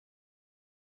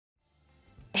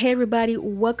Hey everybody,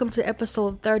 welcome to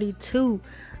episode 32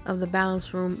 of the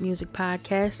Balance Room Music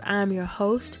Podcast. I'm your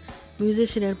host,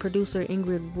 musician and producer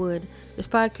Ingrid Wood. This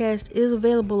podcast is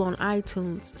available on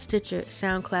iTunes, Stitcher,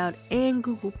 SoundCloud, and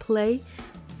Google Play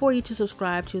for you to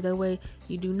subscribe to. That way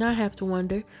you do not have to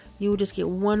wonder. You will just get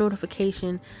one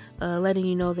notification letting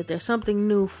you know that there's something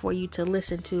new for you to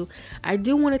listen to. I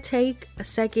do want to take a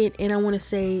second and I want to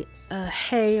say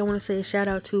I want to say a shout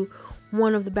out to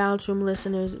one of the Balance Room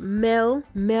listeners, Mel.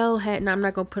 Mel had, now I'm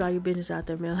not going to put all your business out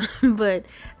there, Mel, but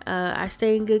I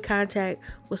stay in good contact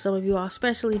with some of you all,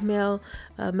 especially Mel.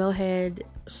 Mel had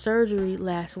surgery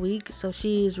last week, so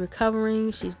she is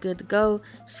recovering. She's good to go.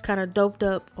 She's kind of doped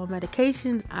up on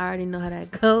medications. I already know how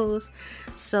that goes.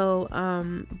 So,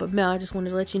 but Mel, I just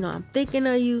wanted to let you know I'm thinking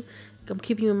of you. I'm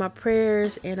keeping you in my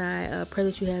prayers, and I pray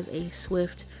that you have a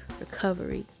swift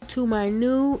recovery. To my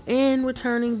new and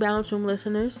returning Balance Room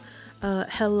listeners,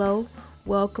 hello,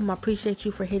 welcome. I appreciate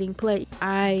you for hitting play.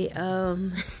 I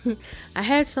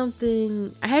had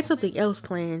something else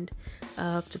planned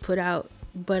to put out,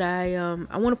 but I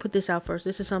want to put this out first.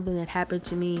 This is something that happened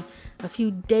to me a few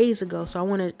days ago, so I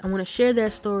want to share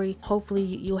that story. Hopefully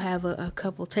you'll have a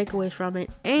couple takeaways from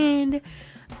it, and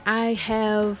I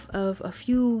have a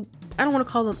few, I don't want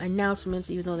to call them announcements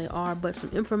even though they are, but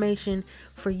some information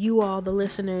for you all, the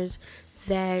listeners,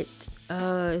 that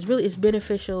is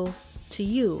beneficial to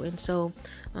you. And so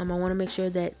I want to make sure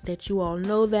that you all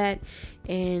know that,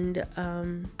 and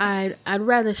I'd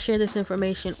rather share this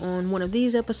information on one of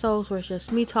these episodes where it's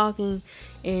just me talking,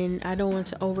 and I don't want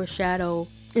to overshadow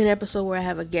an episode where I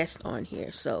have a guest on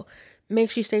here. So make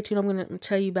sure you stay tuned. I'm going to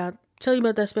tell you about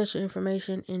that special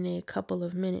information in a couple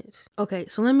of minutes. Okay,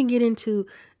 so let me get into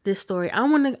this story.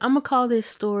 I'm gonna call this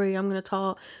story, I'm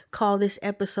gonna call this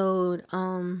episode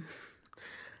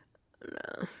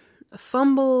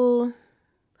Fumble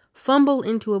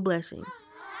into a Blessing.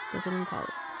 That's what I'm gonna call it.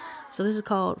 So this is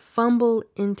called Fumble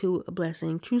into a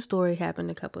Blessing. True story, happened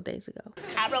a couple of days ago.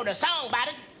 I wrote a song about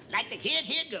it, like the kid,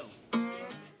 here it go.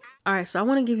 Alright, so I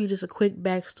want to give you just a quick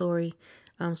backstory,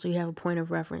 so you have a point of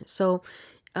reference. So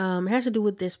it has to do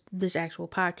with this actual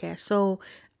podcast. So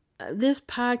this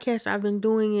podcast, I've been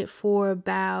doing it for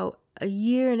about a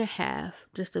year and a half,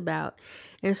 just about.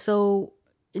 And so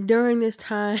during this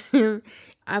time,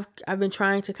 I've been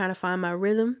trying to kind of find my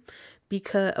rhythm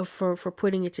because for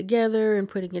putting it together and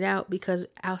putting it out, because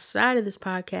outside of this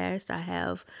podcast, I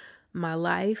have my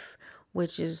life,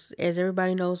 which is, as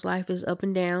everybody knows, life is up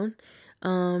and down.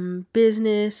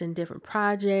 Business and different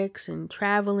projects and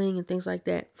traveling and things like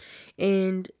that.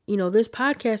 And, this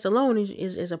podcast alone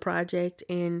is a project,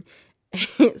 and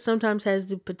it sometimes has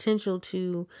the potential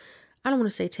to, I don't want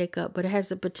to say take up, but it has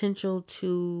the potential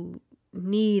to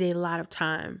need a lot of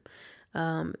time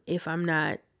if I'm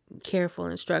not careful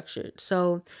and structured.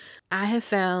 So I have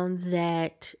found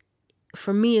that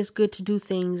for me, it's good to do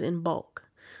things in bulk.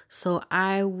 So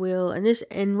I will,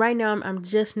 and right now I'm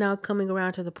just now coming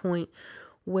around to the point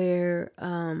where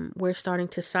we're starting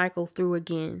to cycle through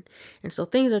again. And so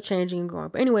things are changing and growing.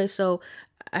 But anyway, so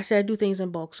I said I do things in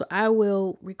bulk. So I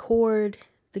will record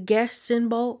the guests in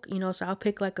bulk, so I'll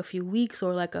pick like a few weeks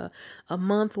or like a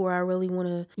month where I really want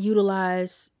to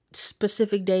utilize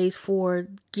specific days for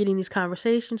getting these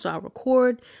conversations. So I'll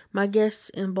record my guests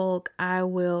in bulk. I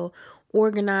will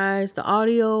organize the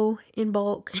audio in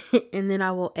bulk, and then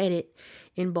I will edit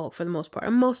in bulk for the most part.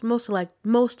 And most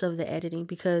of the editing,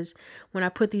 because when I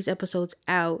put these episodes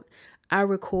out, I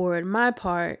record my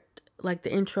part, like the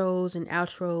intros and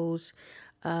outros,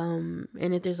 and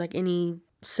if there's like any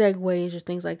segues or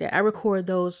things like that, I record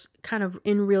those kind of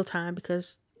in real time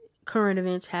because current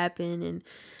events happen and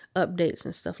updates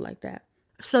and stuff like that.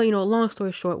 So, long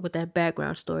story short, with that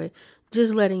background story,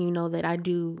 just letting you know that I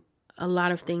do a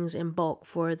lot of things in bulk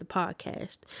for the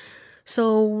podcast.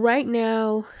 So right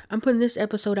now, I'm putting this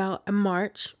episode out in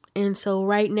March. And so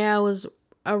right now is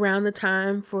around the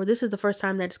time this is the first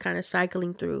time that it's kind of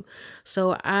cycling through.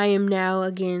 So I am now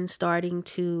again starting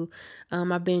to,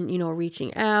 I've been,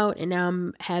 reaching out, and now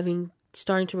I'm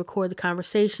starting to record the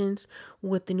conversations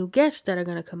with the new guests that are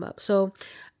going to come up. So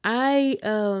I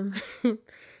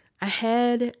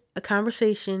had a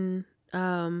conversation,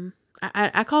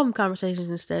 I call them conversations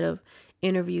instead of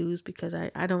interviews, because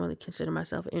I don't really consider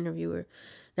myself an interviewer.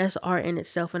 That's art in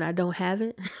itself, and I don't have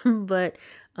it. but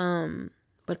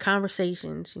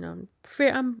conversations,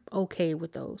 I'm okay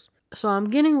with those. So I'm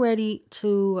getting ready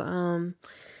to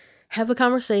have a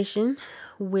conversation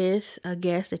with a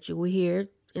guest that you will hear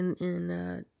in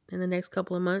the next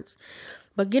couple of months.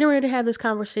 But getting ready to have this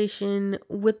conversation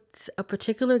with a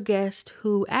particular guest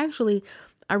who actually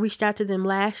I reached out to them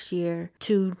last year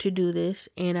to do this,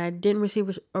 and I didn't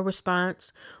receive a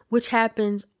response, which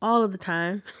happens all of the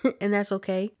time, and that's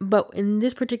okay. But in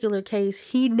this particular case,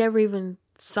 he never even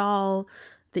saw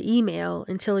the email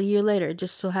until a year later. It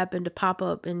just so happened to pop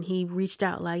up, and he reached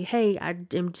out like, "Hey, I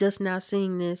am just now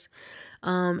seeing this,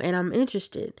 and I'm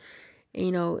interested.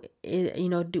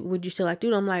 Would you still like to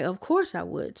do it?" I'm like, "Of course I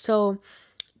would." So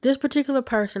this particular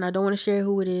person, I don't want to share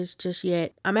who it is just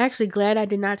yet. I'm actually glad I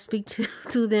did not speak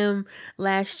to them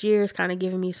last year. It's kind of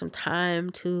giving me some time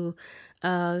to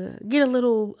get a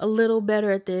little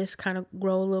better at this, kind of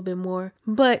grow a little bit more.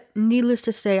 But needless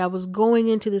to say, I was going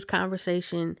into this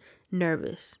conversation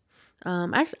nervous.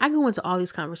 I go into all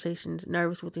these conversations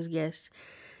nervous with these guests.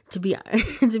 To be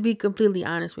to be completely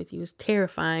honest with you, it's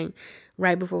terrifying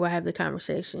right before I have the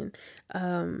conversation.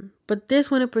 But this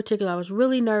one in particular, I was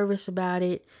really nervous about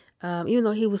it. Even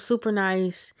though he was super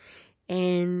nice,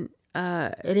 and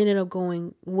it ended up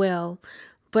going well.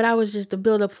 But I was just, the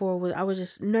build up for it, I was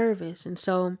just nervous. And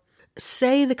so,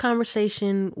 say the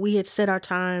conversation, we had set our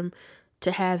time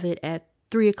to have it at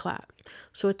 3:00.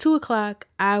 So at 2:00,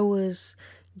 I was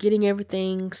getting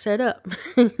everything set up.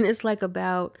 And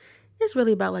it's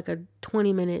really about like a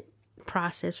 20-minute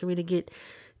process for me to get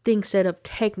things set up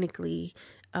technically.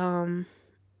 I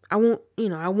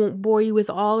won't bore you with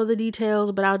all of the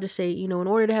details, but I'll just say, in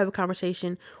order to have a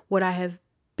conversation, what I have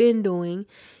been doing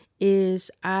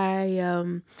is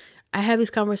I have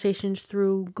these conversations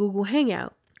through Google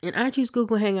Hangout. And I choose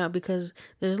Google Hangout because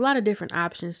there's a lot of different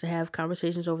options to have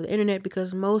conversations over the internet,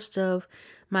 because most of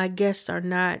my guests are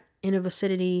not in a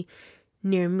vicinity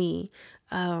near me.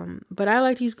 But I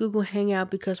like to use Google Hangout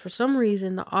because for some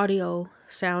reason the audio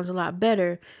sounds a lot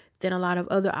better than a lot of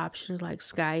other options like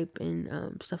Skype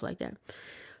and stuff like that.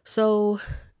 So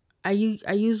I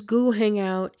use Google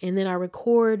Hangout, and then I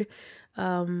record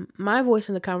my voice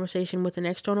in the conversation with an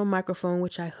external microphone,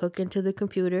 which I hook into the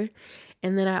computer.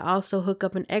 And then I also hook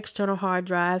up an external hard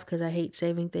drive because I hate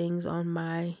saving things on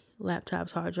my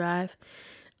laptop's hard drive.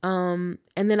 And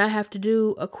then I have to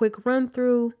do a quick run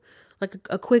through, like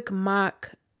a quick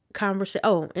mock conversation.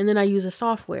 Oh, and then I use a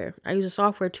software.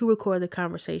 To record the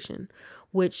conversation,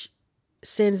 which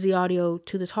sends the audio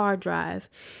to this hard drive.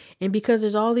 And because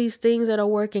there's all these things that are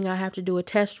working, I have to do a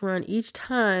test run each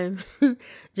time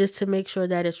just to make sure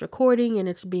that it's recording and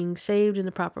it's being saved in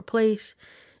the proper place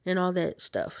and all that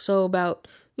stuff. So about,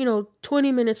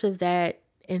 20 minutes of that,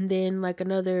 and then like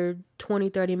another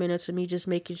 20-30 minutes of me just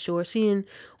making sure, seeing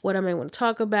what I might want to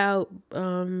talk about,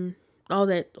 all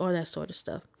that sort of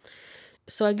stuff.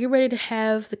 So I get ready to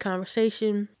have the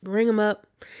conversation, bring them up,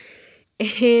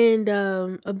 and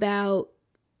about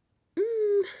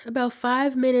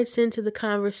 5 minutes into the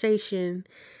conversation,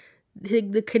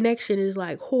 the connection is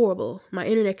like horrible. My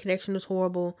internet connection is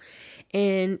horrible,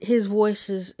 and his voice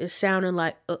is sounding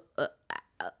like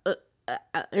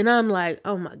and I'm like,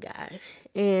 oh my God.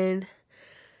 And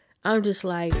I'm just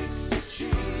like, to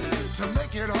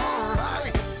make it all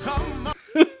right.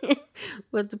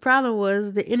 But the problem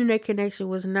was the internet connection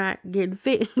was not getting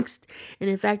fixed. And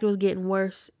in fact, it was getting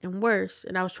worse and worse.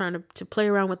 And I was trying to play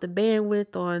around with the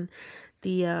bandwidth on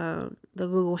the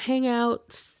Google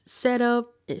Hangout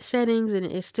settings. And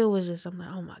it still was just, I'm like,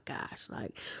 oh my gosh,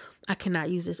 like I cannot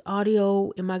use this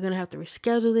audio. Am I going to have to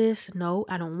reschedule this? No,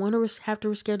 I don't want to have to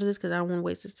reschedule this because I don't want to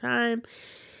waste this time.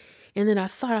 And then I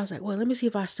was like, well, let me see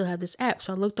if I still have this app.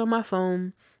 So I looked on my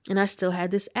phone, and I still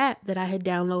had this app that I had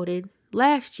downloaded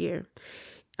last year.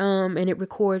 And it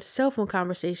records cell phone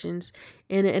conversations.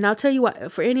 And I'll tell you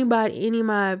what, for any of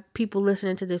my people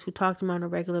listening to this who talk to me on a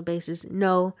regular basis,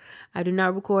 no, I do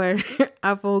not record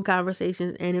our phone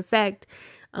conversations. And in fact,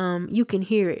 you can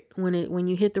hear it when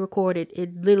you hit the record.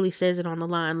 It literally says it on the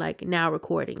line, like now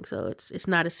recording. So it's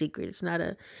not a secret. It's not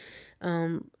a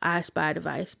I Spy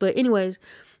device. But anyways,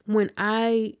 when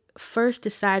I first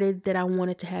decided that I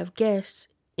wanted to have guests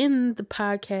in the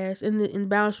podcast, in the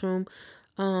Balance Room,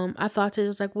 I thought that it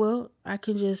was like, well, I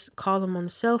can just call them on the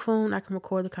cell phone. I can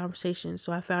record the conversation.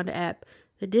 So I found an app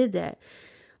that did that.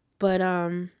 But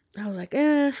I was like,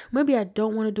 maybe I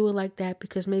don't want to do it like that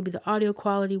because maybe the audio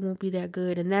quality won't be that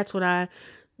good. And that's when I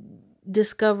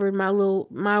discovered my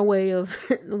way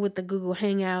of with the Google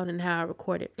Hangout and how I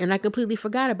record it. And I completely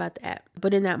forgot about the app.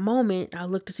 But in that moment, I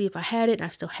looked to see if I had it, and I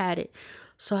still had it.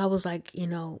 So I was like,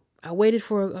 I waited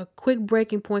for a quick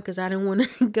breaking point because I didn't want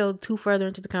to go too further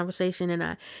into the conversation. And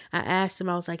I asked him,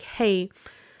 I was like, hey,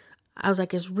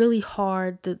 it's really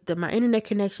hard. My internet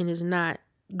connection is not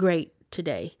great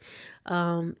today.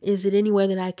 Is it any way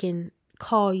that I can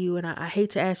call you? And I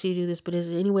hate to ask you to do this, but is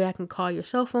there any way I can call your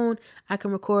cell phone? I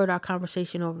can record our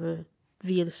conversation over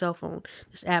via the cell phone,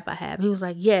 this app I have. He was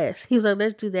like, yes. He was like,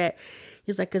 let's do that.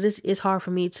 He's like, because it's hard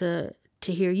for me to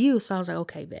hear you. So I was like,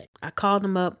 okay, bet. I called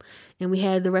him up and we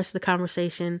had the rest of the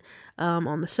conversation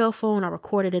on the cell phone. I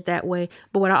recorded it that way.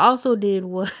 But what I also did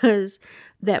was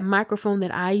that microphone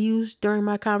that I used during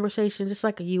my conversation, just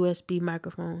like a USB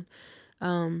microphone.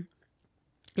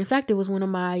 In fact, it was one of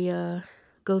my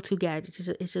go-to gadgets.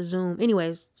 It's a Zoom.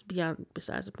 Anyways,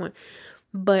 besides the point.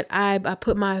 But I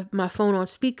put my phone on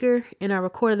speaker and I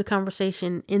recorded the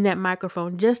conversation in that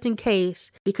microphone just in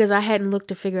case, because I hadn't looked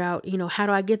to figure out, how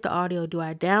do I get the audio? Do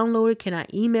I download it? Can I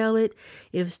email it?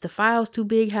 If the file's too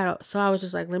big, so I was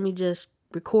just like, let me just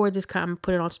record this,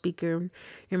 put it on speaker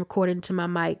and record it into my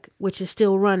mic, which is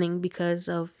still running because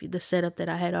of the setup that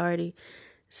I had already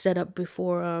set up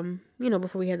before,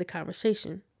 before we had the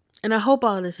conversation. And I hope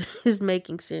all this is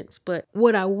making sense. But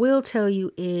what I will tell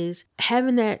you is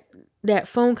having that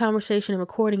phone conversation and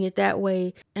recording it that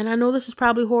way. And I know this is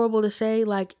probably horrible to say,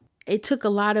 like, it took a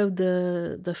lot of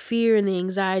the fear and the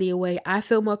anxiety away. I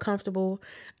felt more comfortable.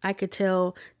 I could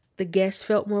tell the guests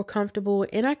felt more comfortable,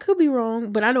 and I could be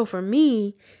wrong, but I know for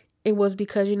me, it was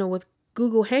because, with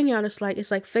Google Hangout, it's like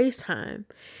FaceTime,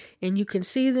 and you can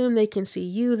see them, they can see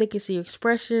you, they can see your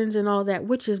expressions and all that,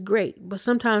 which is great. But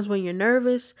sometimes when you're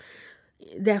nervous,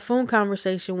 that phone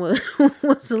conversation was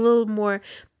was a little more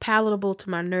palatable to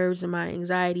my nerves and my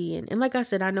anxiety. And like I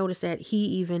said, I noticed that he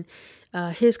even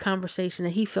his conversation,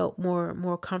 that he felt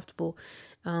more comfortable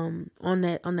on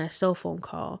that cell phone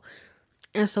call.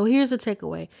 And so here's the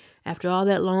takeaway. After all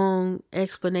that long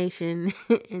explanation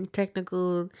and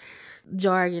technical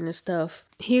jargon and stuff,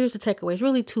 here's the takeaway. It's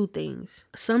really two things.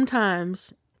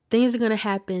 Sometimes things are going to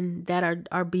happen that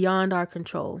are beyond our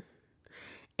control.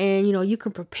 And, you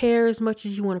can prepare as much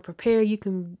as you want to prepare. You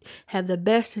can have the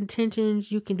best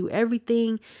intentions. You can do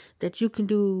everything that you can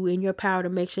do in your power to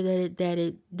make sure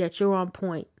that you're on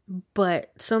point.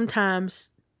 But sometimes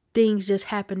things just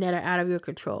happen that are out of your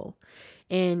control.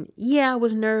 And yeah, I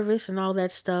was nervous and all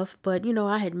that stuff, but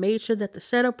I had made sure that the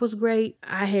setup was great.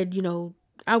 I had,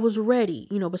 I was ready,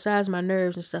 besides my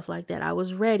nerves and stuff like that, I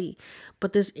was ready.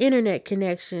 But this internet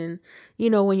connection,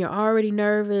 when you're already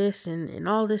nervous and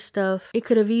all this stuff, it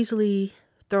could have easily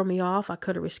thrown me off. I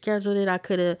could have rescheduled it. I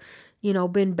could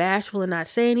have, been bashful and not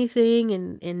say anything.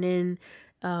 And then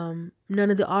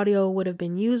none of the audio would have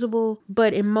been usable.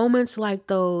 But in moments like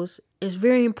those, it's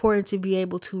very important to be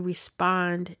able to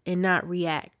respond and not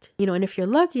react. And if you're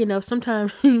lucky enough,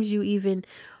 sometimes you even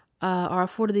are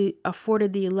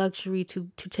afforded the luxury to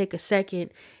take a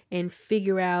second and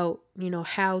figure out,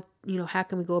 how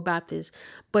can we go about this.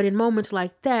 But in moments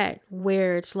like that,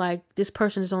 where it's like this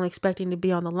person is only expecting to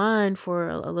be on the line for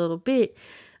a little bit,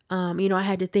 I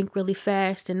had to think really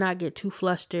fast and not get too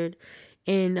flustered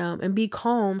and be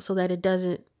calm so that it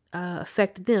doesn't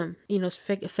affect them,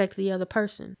 affect the other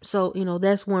person. So,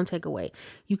 that's one takeaway.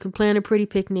 You can plan a pretty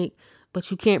picnic, but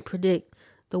you can't predict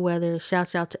the weather.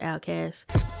 Shouts out to Outkast.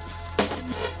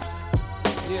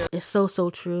 Yeah. It's so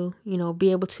true.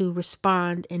 Be able to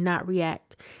respond and not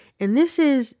react. And this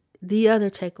is the other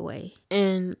takeaway.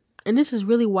 And this is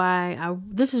really why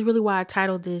I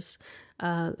titled this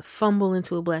Fumble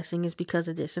into a Blessing, is because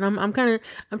of this. And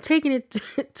I'm taking it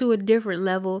to a different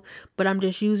level, but I'm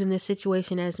just using this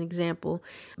situation as an example.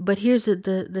 But here's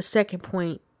the second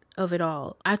point of it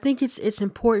all. I think it's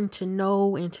important to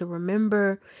know and to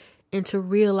remember and to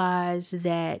realize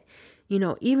that,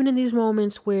 even in these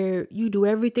moments where you do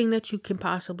everything that you can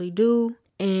possibly do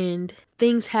and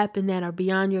things happen that are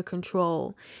beyond your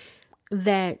control,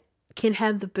 that can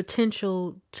have the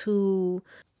potential to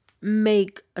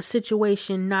make a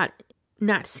situation not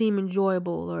seem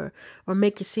enjoyable or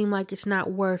make it seem like it's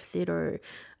not worth it, or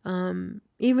even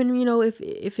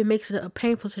if it makes it a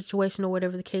painful situation or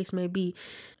whatever the case may be.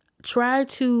 Try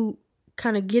to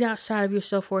kind of get outside of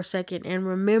yourself for a second and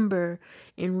remember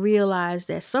and realize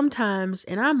that sometimes,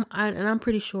 and I'm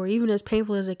pretty sure, even as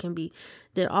painful as it can be,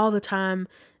 that all the time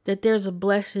that there's a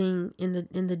blessing in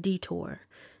the detour.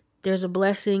 There's a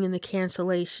blessing in the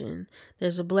cancellation.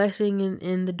 There's a blessing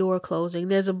in the door closing.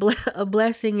 There's a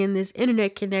blessing in this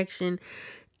internet connection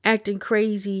acting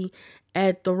crazy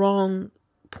at the wrong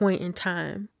point in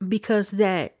time, because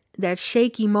that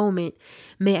shaky moment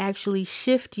may actually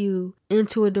shift you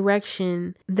into a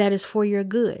direction that is for your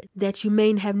good, that you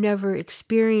may have never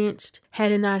experienced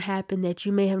had it not happened, that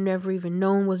you may have never even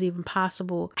known was even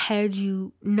possible had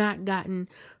you not gotten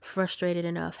frustrated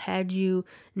enough, had you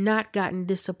not gotten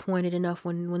disappointed enough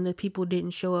when the people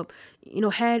didn't show up.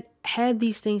 Had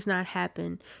these things not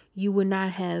happened, you would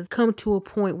not have come to a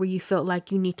point where you felt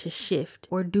like you need to shift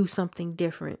or do something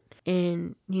different.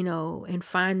 and, and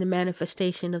find the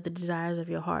manifestation of the desires of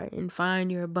your heart and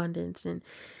find your abundance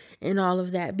and all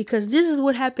of that. Because this is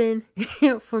what happened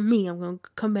for me. I'm going to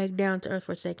come back down to earth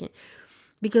for a second.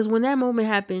 Because when that moment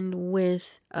happened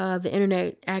with the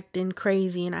internet acting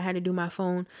crazy and I had to do my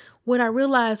phone, what I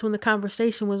realized when the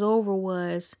conversation was over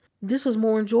was this was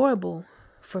more enjoyable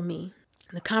for me.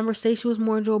 The conversation was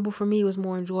more enjoyable for me, it was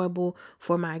more enjoyable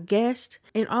for my guest.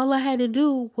 And all I had to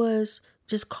do was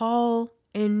just call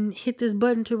and hit this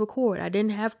button to record. I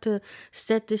didn't have to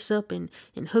set this up and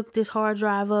hook this hard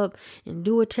drive up and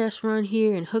do a test run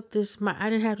here and hook this. I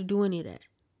didn't have to do any of that.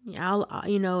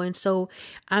 And so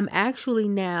I'm actually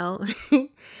now,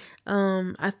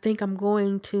 I think I'm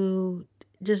going to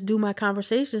just do my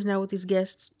conversations now with these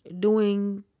guests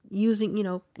using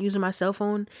my cell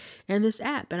phone and this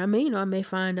app. And I may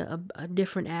find a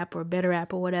different app or a better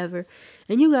app or whatever.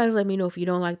 And you guys let me know if you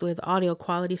don't like the way the audio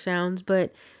quality sounds,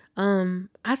 but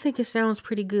I think it sounds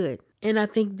pretty good. And I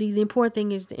think the important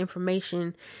thing is the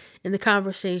information and the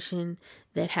conversation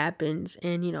that happens,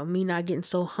 and, me not getting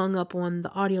so hung up on the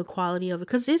audio quality of it,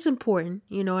 because it's important,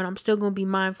 and I'm still going to be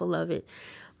mindful of it.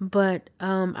 But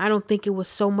I don't think it was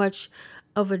so much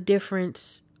of a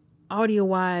difference audio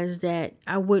wise that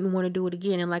I wouldn't want to do it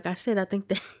again. And like I said, I think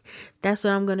that's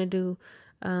what I'm going to do.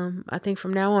 I think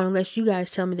from now on, unless you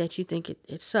guys tell me that you think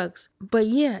it sucks. But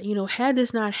yeah, had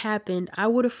this not happened, I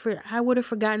would have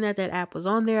forgotten that app was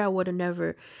on there. I would have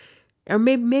never, or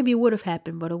maybe it would have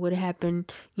happened, but it would have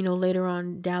happened, later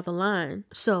on down the line.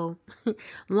 So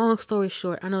long story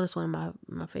short, I know that's one of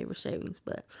my favorite savings,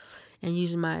 and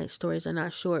usually my stories are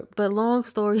not short, but long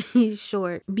story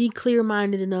short, be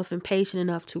clear-minded enough and patient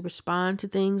enough to respond to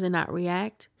things and not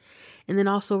react. And then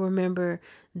also remember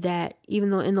that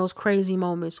even though in those crazy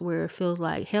moments where it feels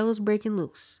like hell is breaking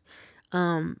loose,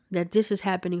 that this is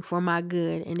happening for my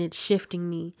good and it's shifting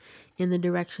me in the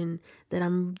direction that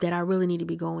I really need to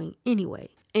be going anyway.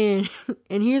 And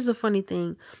here's a funny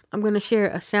thing. I'm going to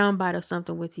share a soundbite of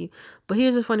something with you. But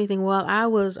here's a funny thing. While I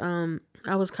was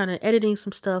kind of editing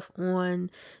some stuff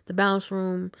on the Balance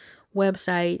Room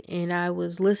website, and I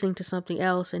was listening to something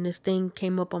else, and this thing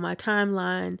came up on my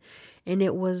timeline, and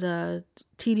it was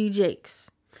TD Jakes.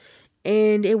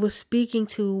 And it was speaking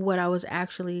to what I was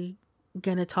actually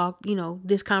going to talk,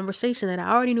 this conversation that I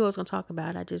already knew I was going to talk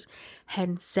about. I just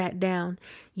hadn't sat down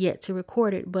yet to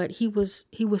record it. But he was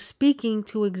speaking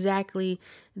to exactly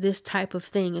this type of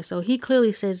thing. And so he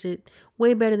clearly says it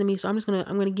way better than me. So I'm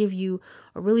going to give you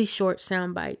a really short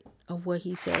soundbite of what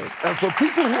he said. And for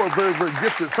people who are very, very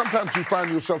gifted, sometimes you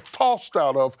find yourself tossed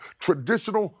out of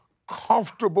traditional,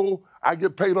 comfortable, I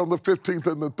get paid on the 15th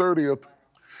and the 30th,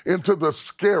 into the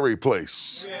scary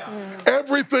place. Yeah.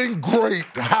 Everything great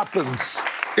happens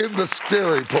in the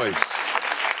scary place.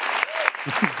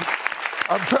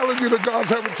 I'm telling you, the God's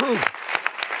heaven truth.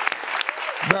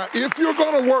 Now, if you're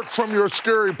going to work from your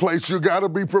scary place, you got to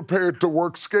be prepared to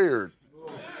work scared.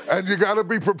 And you got to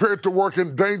be prepared to work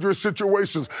in dangerous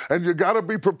situations. And you got to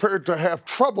be prepared to have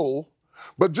trouble.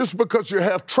 But just because you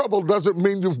have trouble doesn't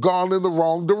mean you've gone in the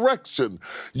wrong direction.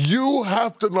 You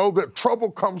have to know that trouble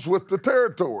comes with the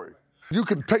territory. You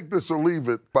can take this or leave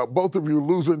it. About both of you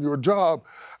losing your job,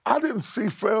 I didn't see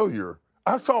failure.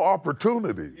 I saw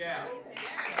opportunity. Yeah.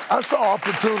 I saw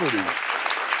opportunity.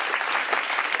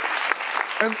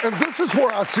 And this is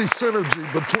where I see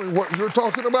synergy between what you're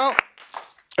talking about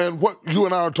and what you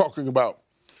and I are talking about.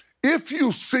 If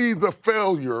you see the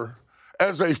failure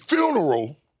as a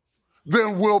funeral,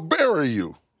 then we'll bury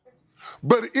you.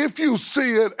 But if you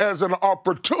see it as an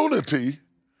opportunity,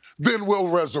 then we'll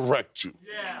resurrect you.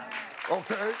 Yeah.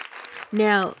 Okay?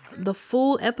 Now, the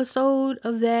full episode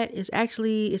of that is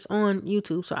it's on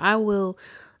YouTube. So I will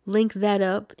link that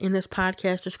up in this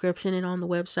podcast description and on the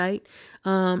website.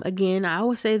 Again, I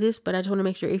always say this, but I just want to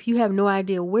make sure if you have no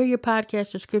idea where your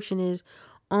podcast description is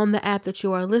on the app that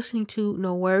you are listening to,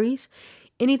 no worries.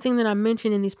 Anything that I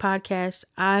mention in these podcasts,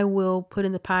 I will put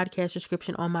in the podcast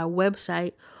description on my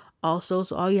website also.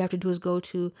 So all you have to do is go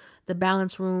to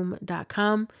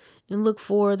thebalanceroom.com and look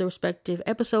for the respective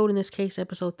episode, in this case,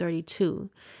 episode 32.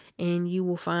 And you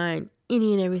will find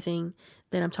any and everything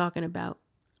that I'm talking about.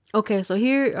 Okay, so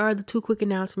here are the two quick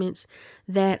announcements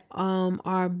that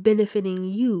are benefiting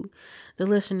you, the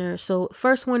listener. So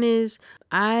first one is,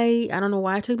 I don't know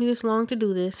why it took me this long to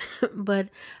do this, but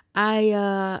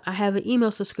I have an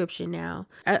email subscription now.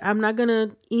 I'm not going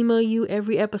to email you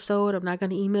every episode. I'm not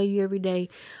going to email you every day.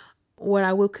 What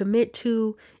I will commit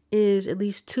to is at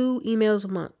least 2 emails a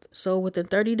month. So within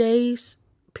 30 days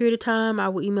period of time, I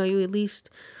will email you at least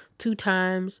 2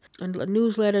 times. And a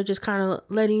newsletter just kind of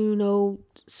letting you know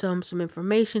some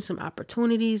information, some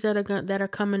opportunities that are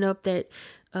coming up that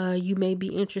You may be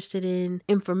interested in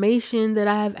information that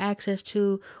I have access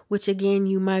to, which again,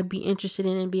 you might be interested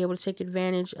in and be able to take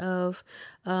advantage of.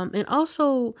 And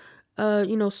also,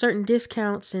 certain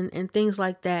discounts and things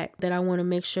like that I want to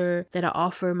make sure that I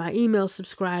offer my email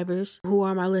subscribers who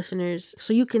are my listeners.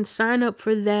 So you can sign up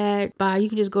for that you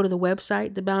can just go to the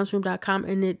website, thebalanceroom.com,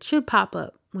 and it should pop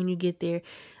up when you get there.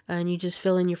 And you just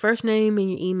fill in your first name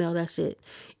and your email. That's it.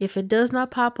 If it does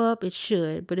not pop up, it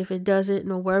should. But if it doesn't,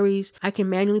 no worries. I can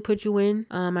manually put you in.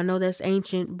 I know that's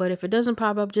ancient, but if it doesn't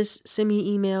pop up, just send me an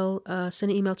email.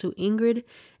 Send an email to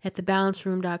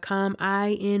Ingrid@thebalanceroom.com.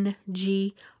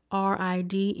 INGRID,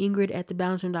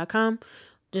 Ingrid@thebalanceroom.com.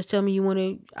 Just tell me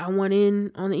I want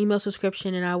in on the email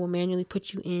subscription, and I will manually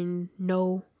put you in.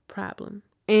 No problem.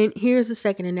 And here's the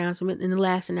second announcement and the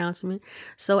last announcement.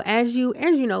 So as you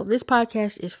know, this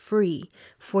podcast is free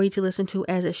for you to listen to,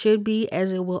 as it should be,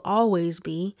 as it will always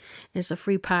be. It's a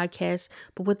free podcast.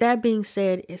 But with that being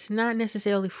said, it's not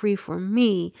necessarily free for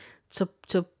me to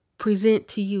present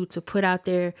to you, to put out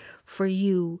there for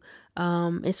you.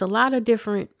 It's a lot of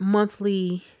different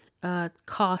monthly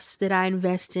costs that I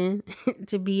invest in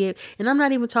to be it. And I'm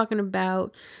not even talking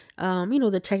about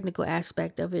the technical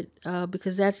aspect of it,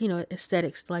 because that's,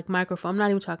 aesthetics, like microphone. I'm not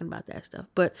even talking about that stuff,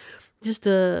 but just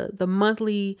the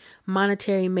monthly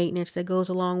monetary maintenance that goes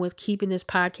along with keeping this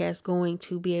podcast going,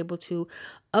 to be able to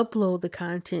upload the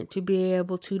content, to be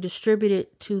able to distribute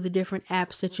it to the different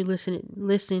apps that you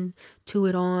listen to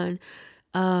it on,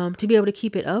 to be able to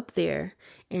keep it up there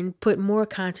and put more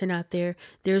content out there.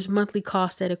 There's monthly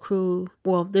costs that accrue.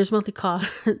 Well, there's monthly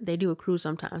costs. They do accrue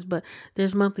sometimes, but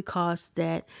there's monthly costs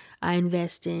that I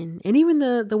invest in. And even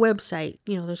the website,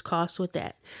 there's costs with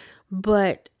that.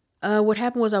 But what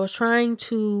happened was I was trying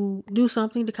to do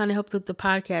something to kind of help the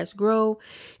podcast grow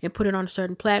and put it on a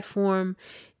certain platform.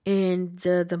 And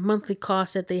the monthly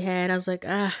cost that they had, I was like,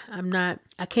 I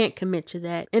can't commit to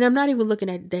that. And I'm not even looking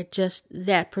at just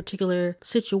that particular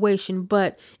situation,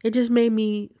 but it just made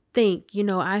me think,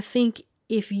 I think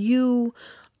if you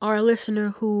are a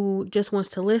listener who just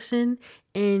wants to listen,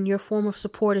 and your form of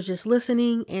support is just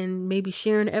listening and maybe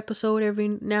sharing an episode every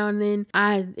now and then,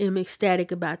 I am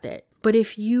ecstatic about that. But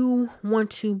if you want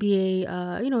to be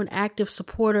an active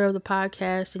supporter of the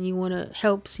podcast, and you want to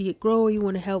help see it grow, or you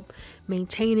want to help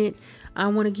maintain it, I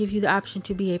want to give you the option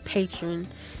to be a patron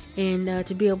and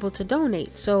to be able to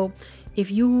donate. So if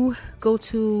you go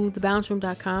to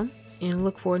thebalanceroom.com and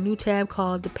look for a new tab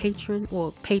called the patron,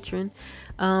 it'll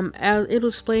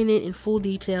explain it in full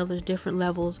detail. There's different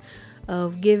levels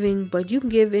of giving, but you can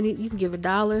give $1, you can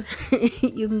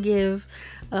give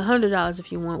 $100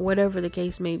 if you want, whatever the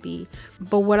case may be.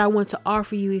 But what I want to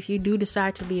offer you, if you do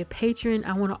decide to be a patron,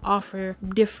 I want to offer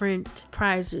different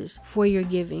prizes for your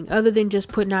giving. Other than just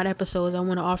putting out episodes, I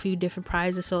want to offer you different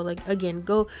prizes. So again,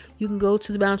 you can go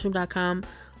to thebalanceroom.com,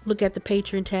 look at the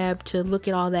patron tab to look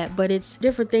at all that. But it's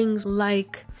different things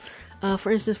like,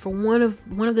 for instance, for one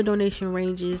of the donation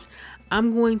ranges,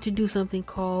 I'm going to do something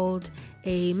called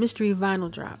a mystery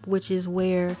vinyl drop, which is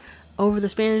where over the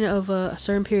span of a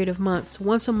certain period of months,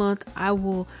 once a month, I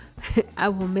will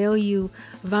mail you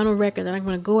a vinyl record that I'm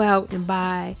going to go out and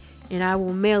buy, and I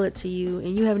will mail it to you,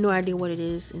 and you have no idea what it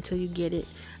is until you get it.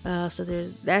 So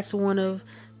that's one of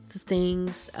the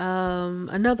things.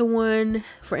 Another one,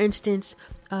 for instance,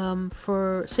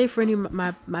 for any of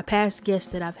my past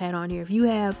guests that I've had on here, if you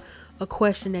have a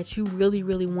question that you really,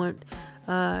 really want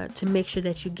to make sure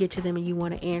that you get to them and you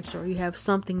want to answer, or you have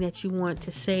something that you want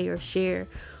to say or share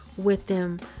with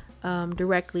them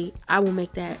directly, I will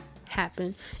make that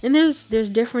happen. And there's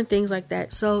different things like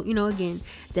that. So, again,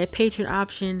 that patron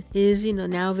option is,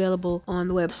 now available on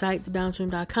the website,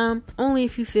 thebalanceroom.com, only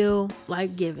if you feel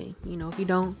like giving. If you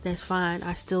don't, that's fine.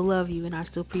 I still love you and I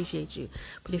still appreciate you.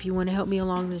 But if you want to help me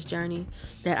along this journey,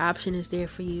 that option is there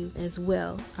for you as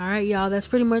well. All right, y'all, that's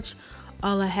pretty much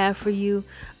all I have for you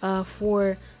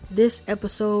for this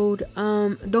episode.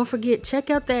 Don't forget,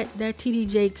 check out that TD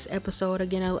Jakes episode.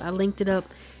 Again, I linked it up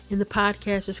in the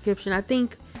podcast description. I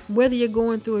think whether you're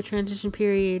going through a transition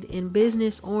period in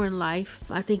business or in life,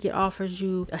 I think it offers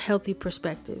you a healthy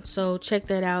perspective. So check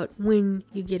that out when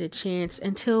you get a chance.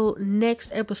 Until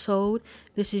next episode,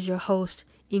 this is your host,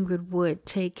 Ingrid Wood.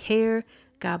 Take care,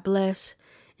 God bless,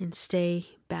 and stay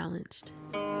balanced.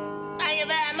 Thank you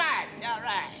very much. All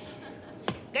right.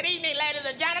 Good evening, ladies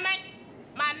and gentlemen.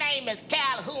 My name is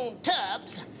Calhoun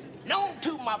Tubbs, known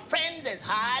to my friends as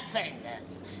Hard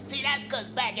Fingers. See, that's because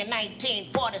back in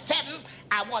 1947,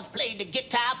 I once played the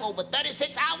guitar for over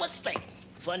 36 hours straight,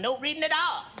 for no reason at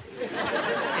all.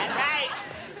 That's right.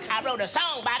 I wrote a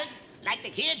song about it, like the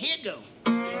kid, here go.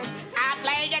 I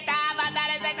played guitar for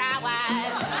 36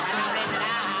 hours.